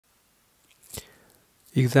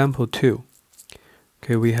Example 2.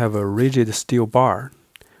 Okay, we have a rigid steel bar.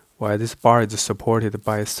 While this bar is supported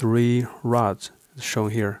by 3 rods,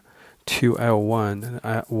 shown here, 2L1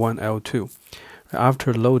 and 1L2.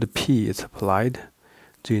 After load P is applied,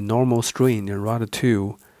 the normal strain in rod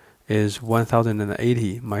 2 is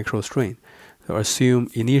 1080 microstrain. So assume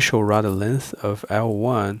initial rod length of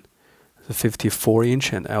L1 is 54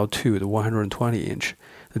 inch and L2 is 120 inch.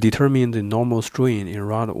 Determine the normal strain in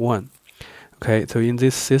rod 1. Okay, so in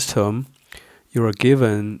this system, you are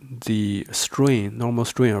given the strain, normal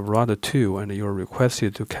strain of rod 2, and you are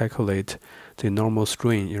requested to calculate the normal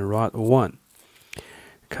strain in rod 1.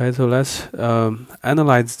 Okay, so let's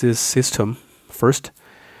analyze this system first.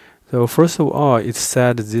 So first of all, it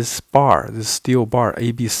said this bar, this steel bar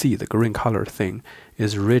ABC, the green color thing,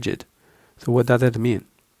 is rigid. So what does that mean?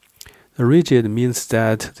 The rigid means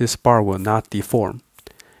that this bar will not deform.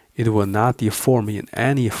 It will not deform in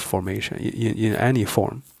any formation, in any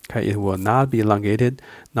form. Okay, it will not be elongated,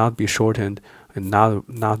 not be shortened, and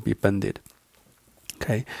not be bended.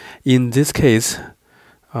 Okay, in this case,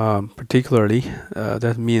 particularly,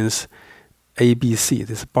 that means ABC,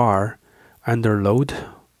 this bar, under load,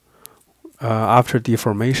 after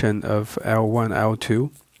deformation of L1,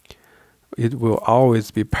 L2, it will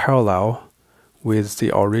always be parallel with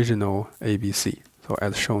the original ABC. So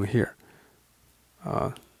as shown here.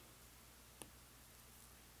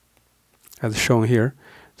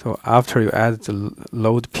 So after you add the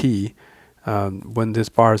load P, when these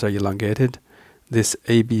bars are elongated, this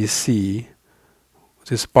ABC,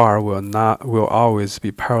 this bar will always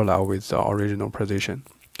be parallel with the original position.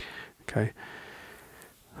 Okay.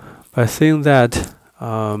 By saying that,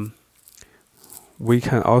 we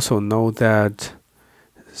can also know that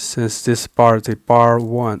since this bar, the bar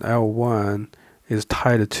 1, L1, is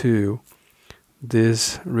tied to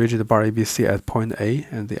this rigid bar ABC at point A,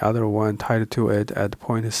 and the other one tied to it at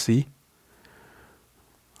point C.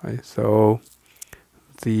 Right, so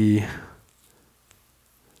we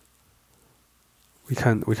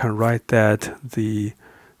can write that the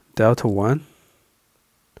delta 1,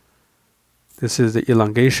 this is the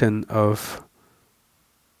elongation of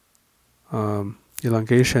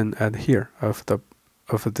elongation at here of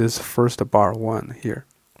this first bar 1 here.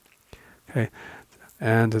 Okay,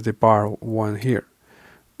 and the bar 1 here.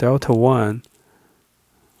 Delta 1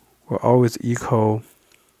 will always equal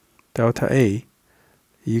delta A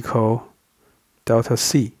equal delta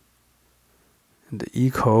C and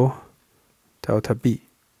equal delta B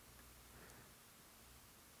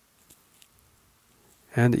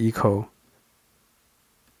and equal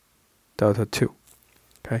delta 2.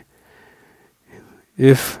 Okay.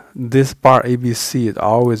 If this bar ABC is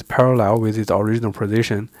always parallel with its original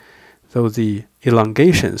position, so the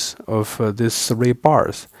elongations of these 3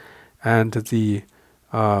 bars and the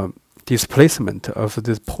displacement of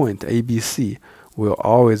this point ABC will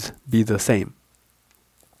always be the same.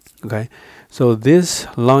 Okay, so this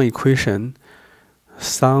long equation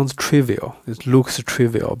sounds trivial. It looks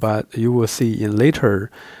trivial, but you will see in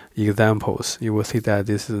later examples, you will see that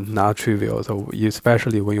this is not trivial. So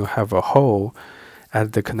especially when you have a hole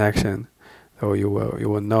at the connection, so you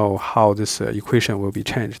will know how this equation will be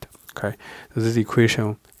changed. Okay, so this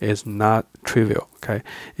equation is not trivial. Okay,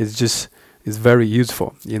 it's very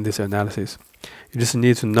useful in this analysis. You just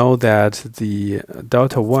need to know that the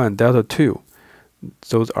delta 1, delta 2,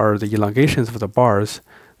 those are the elongations of the bars.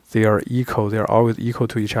 They are equal. They are always equal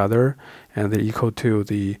to each other, and they're equal to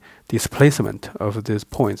the displacement of these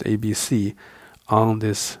points ABC on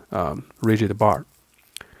this rigid bar.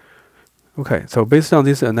 Okay, so based on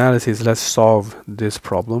this analysis, let's solve this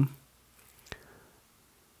problem.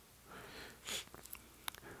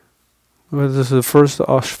 Well, this is first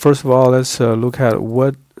of all, let's look at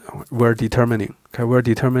what we're determining. Okay, we're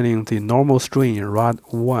determining the normal strain in rod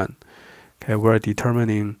 1. Okay, we're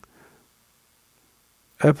determining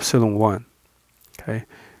epsilon 1. Okay,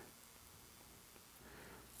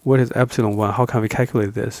 what is epsilon 1? How can we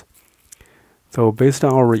calculate this? So based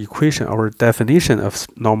on our equation, our definition of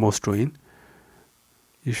normal strain,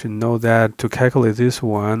 you should know that to calculate this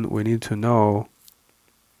one, we need to know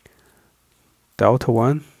delta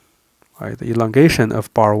 1, right, the elongation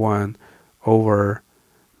of bar 1 over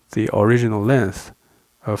the original length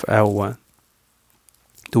of L1.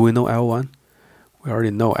 Do we know L1? We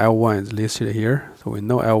already know L1 is listed here, so we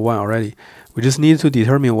know L1 already. We just need to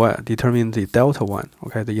determine what? Determine the delta 1,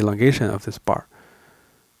 okay, the elongation of this bar.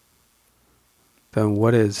 Then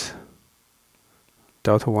what is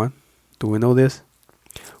delta 1? Do we know this?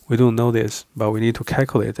 We don't know this, but we need to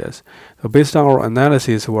calculate this. So based on our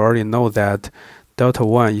analysis, we already know that delta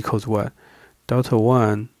 1 equals what? Delta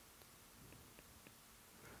 1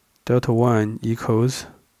 delta 1 equals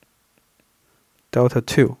delta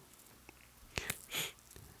 2.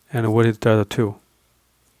 And what is delta 2?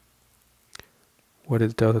 What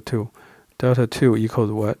is delta 2? Delta 2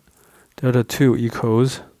 equals what? Delta 2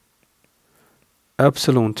 equals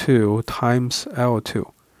epsilon 2 times L2.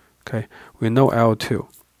 Okay, we know L2,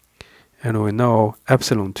 and we know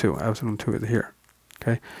epsilon 2. Epsilon 2 is here.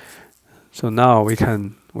 Okay, so now we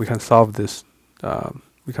can solve this.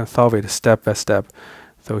 We can solve it step by step.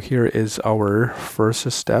 So here is our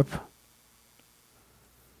first step.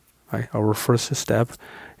 Right, our first step.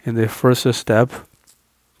 In the first step,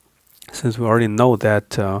 since we already know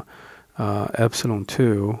that epsilon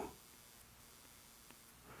 2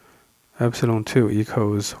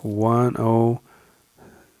 equals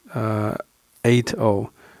 1080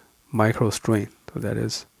 microstring. So that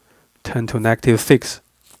is 10 to negative 6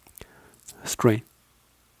 string.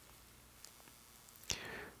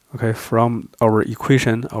 Okay, from our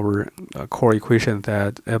equation, our core equation,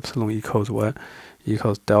 that epsilon equals what?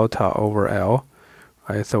 Equals delta over L.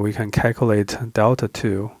 Right, so we can calculate delta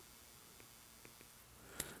 2.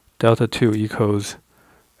 Delta 2 equals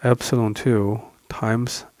epsilon 2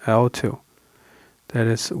 times L2. That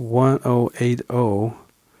is 1080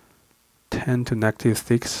 10 to negative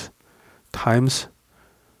 6 times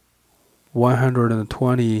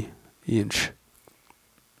 120 inch.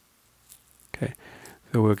 Okay,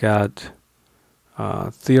 so we got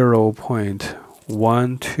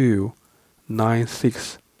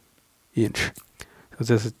 0.1296 inch. So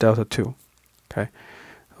this is delta 2. Okay,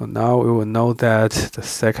 so now we will know that the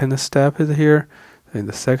second step is here. In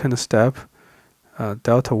the second step,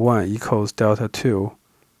 delta 1 equals delta 2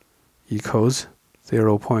 equals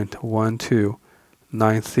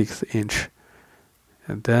 0.1296 inch.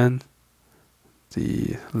 And then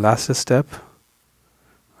the last step,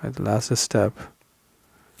 right, the last step,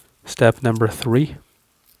 step number 3,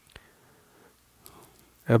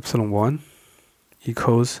 epsilon 1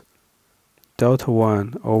 equals delta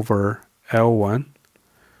 1 over L1.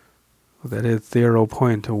 That is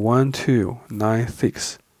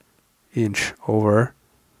 0.1296 inch over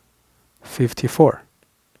 54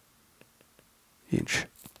 inch.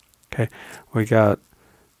 Okay, we got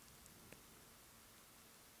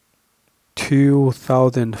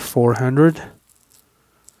 2,400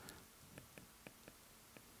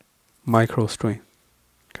 microstring.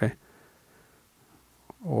 Okay,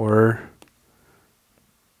 or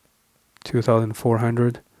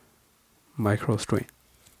 2,400 microstring.